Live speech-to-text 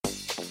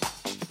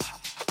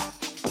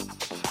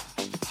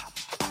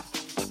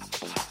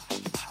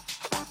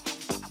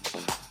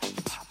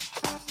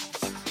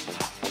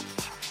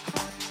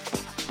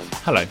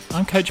Hello,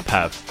 I'm Coach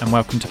Pav and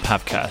welcome to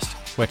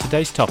Pavcast, where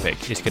today's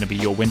topic is going to be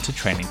your winter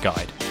training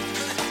guide.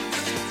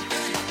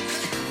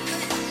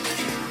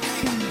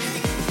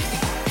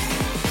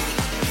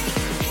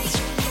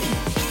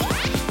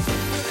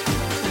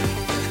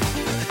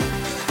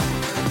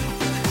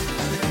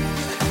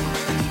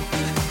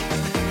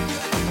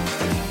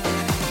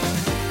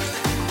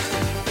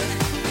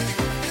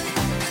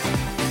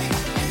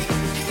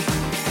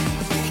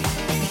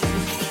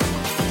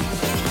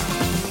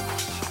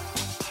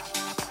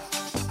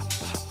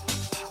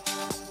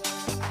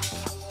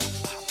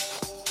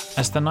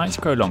 As the nights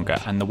grow longer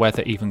and the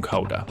weather even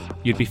colder,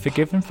 you'd be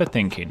forgiven for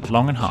thinking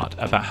long and hard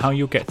about how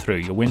you'll get through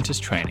your winter's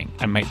training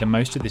and make the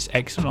most of this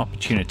excellent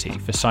opportunity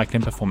for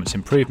cycling performance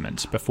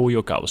improvements before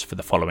your goals for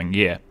the following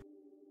year.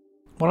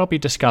 What I'll be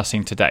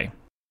discussing today: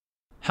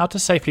 how to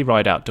safely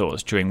ride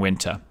outdoors during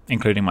winter,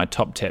 including my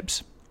top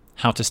tips;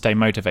 how to stay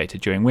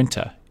motivated during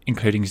winter,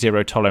 including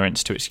zero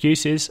tolerance to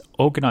excuses,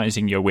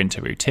 organising your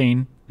winter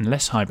routine, and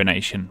less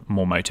hibernation,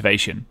 more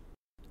motivation;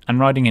 and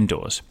riding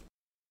indoors.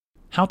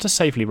 How to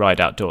safely ride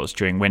outdoors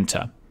during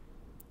winter.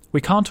 We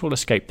can't all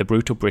escape the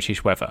brutal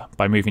British weather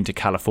by moving to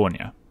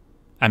California.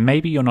 And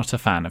maybe you're not a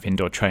fan of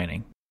indoor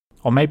training.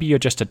 Or maybe you're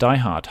just a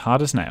die-hard,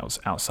 hard-as-nails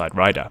outside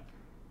rider.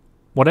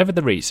 Whatever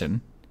the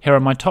reason, here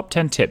are my top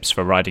 10 tips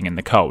for riding in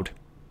the cold.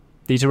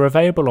 These are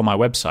available on my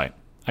website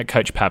at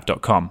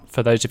coachpav.com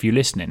for those of you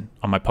listening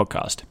on my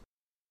podcast.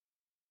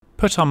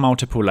 Put on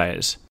multiple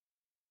layers.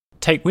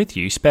 Take with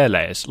you spare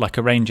layers like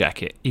a rain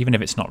jacket even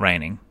if it's not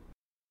raining.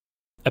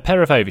 A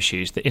pair of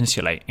overshoes that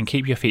insulate and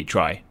keep your feet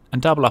dry,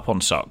 and double up on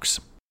socks.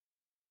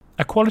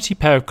 A quality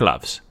pair of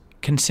gloves.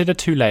 Consider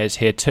 2 layers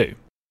here too.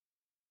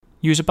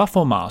 Use a buff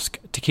or mask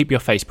to keep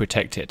your face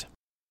protected.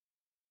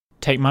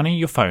 Take money,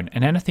 your phone,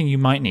 and anything you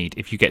might need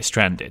if you get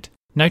stranded,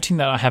 noting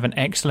that I have an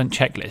excellent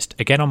checklist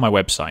again on my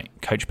website,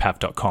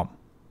 coachpav.com.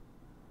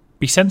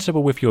 Be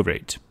sensible with your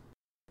route.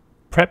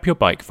 Prep your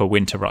bike for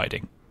winter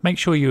riding. Make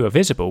sure you are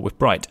visible with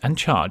bright and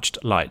charged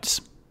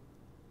lights.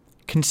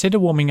 Consider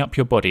warming up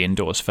your body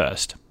indoors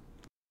first.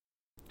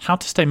 How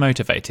to stay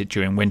motivated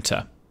during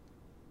winter.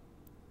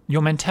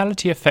 Your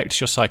mentality affects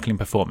your cycling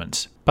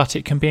performance, but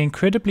it can be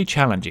incredibly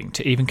challenging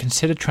to even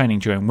consider training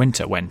during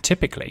winter when,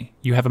 typically,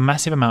 you have a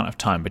massive amount of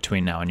time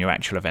between now and your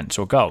actual events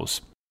or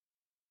goals.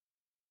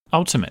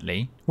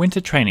 Ultimately,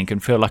 winter training can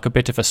feel like a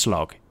bit of a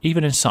slog,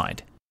 even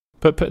inside,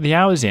 but put the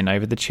hours in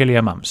over the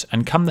chillier months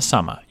and come the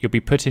summer, you'll be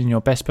putting in your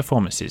best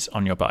performances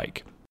on your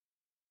bike.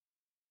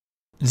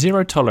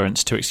 Zero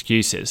tolerance to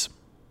excuses.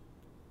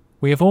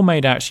 We have all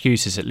made our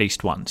excuses at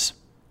least once.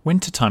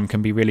 Wintertime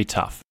can be really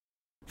tough.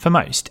 For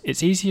most,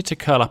 it's easier to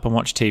curl up and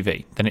watch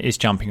TV than it is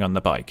jumping on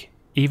the bike,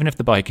 even if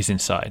the bike is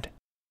inside.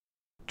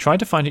 Try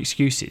to find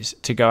excuses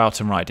to go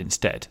out and ride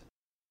instead.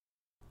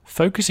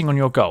 Focusing on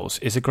your goals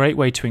is a great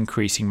way to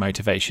increasing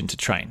motivation to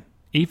train,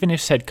 even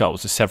if said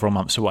goals are several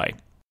months away.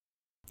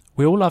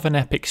 We all love an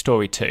epic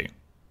story too.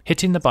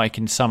 Hitting the bike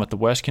in some of the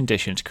worst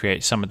conditions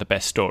creates some of the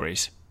best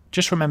stories.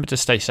 Just remember to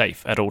stay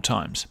safe at all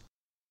times.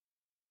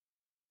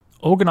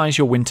 Organise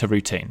your winter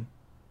routine.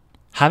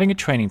 Having a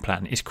training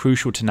plan is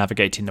crucial to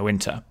navigating the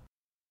winter.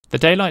 The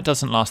daylight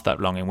doesn't last that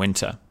long in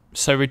winter,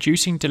 so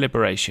reducing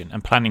deliberation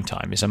and planning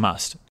time is a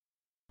must.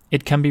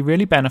 It can be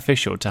really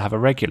beneficial to have a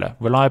regular,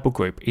 reliable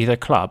group, either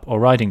club or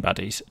riding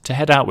buddies, to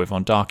head out with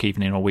on dark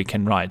evening or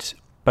weekend rides,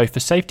 both for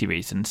safety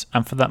reasons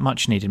and for that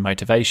much needed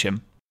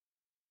motivation.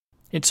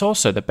 It's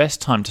also the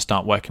best time to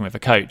start working with a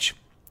coach.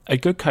 A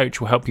good coach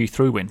will help you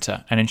through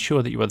winter and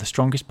ensure that you are the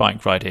strongest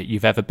bike rider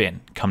you've ever been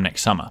come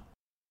next summer.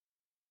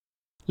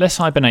 Less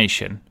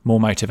hibernation, more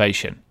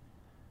motivation.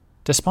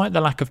 Despite the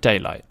lack of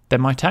daylight, there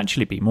might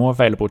actually be more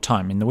available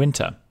time in the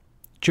winter.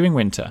 During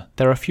winter,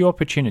 there are few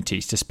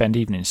opportunities to spend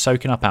evenings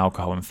soaking up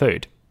alcohol and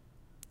food.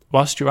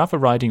 Whilst your other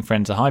riding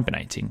friends are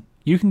hibernating,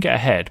 you can get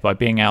ahead by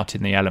being out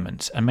in the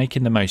elements and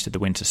making the most of the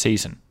winter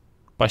season.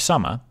 By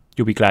summer,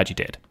 you'll be glad you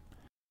did.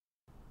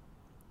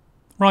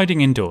 Riding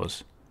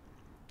indoors.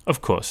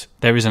 Of course,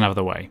 there is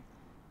another way.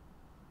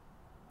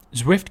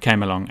 Zwift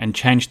came along and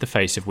changed the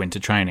face of winter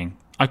training.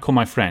 I call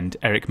my friend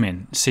Eric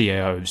Min,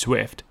 CEO of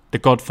Zwift, the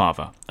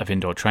godfather of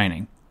indoor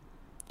training.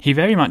 He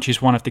very much is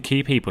one of the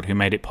key people who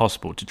made it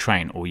possible to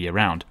train all year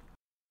round.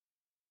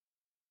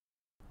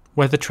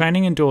 Whether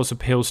training indoors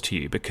appeals to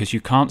you because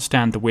you can't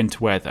stand the winter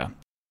weather,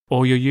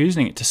 or you're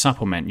using it to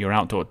supplement your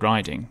outdoor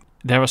riding,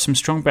 there are some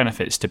strong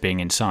benefits to being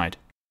inside.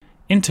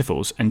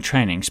 Intervals and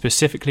training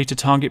specifically to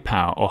target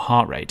power or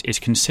heart rate is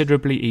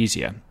considerably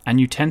easier,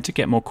 and you tend to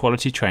get more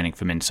quality training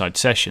from inside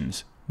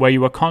sessions, where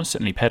you are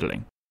constantly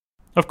pedaling.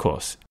 Of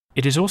course,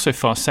 it is also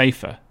far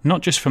safer,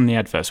 not just from the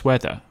adverse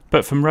weather,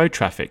 but from road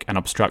traffic and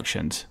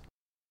obstructions.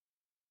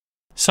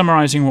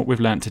 Summarising what we've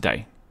learnt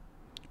today.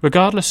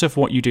 Regardless of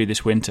what you do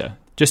this winter,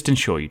 just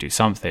ensure you do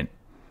something.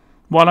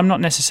 While I'm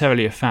not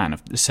necessarily a fan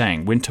of the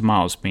saying winter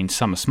miles mean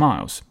summer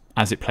smiles,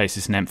 as it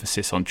places an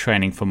emphasis on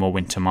training for more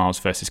winter miles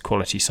versus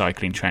quality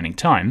cycling training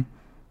time,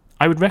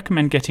 I would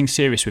recommend getting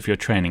serious with your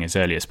training as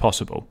early as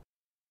possible.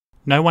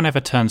 No one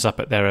ever turns up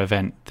at their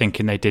event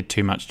thinking they did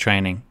too much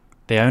training.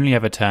 They only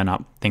ever turn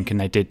up thinking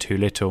they did too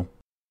little.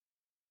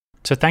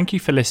 So thank you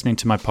for listening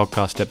to my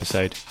podcast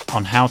episode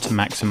on how to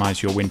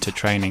maximise your winter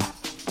training.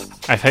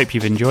 I hope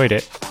you've enjoyed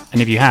it,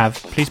 and if you have,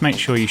 please make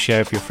sure you share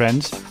with your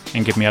friends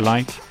and give me a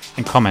like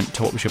and comment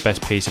to what was your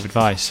best piece of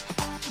advice.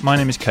 My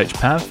name is Coach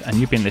Pav, and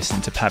you've been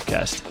listening to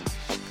Pavcast.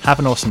 Have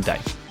an awesome day.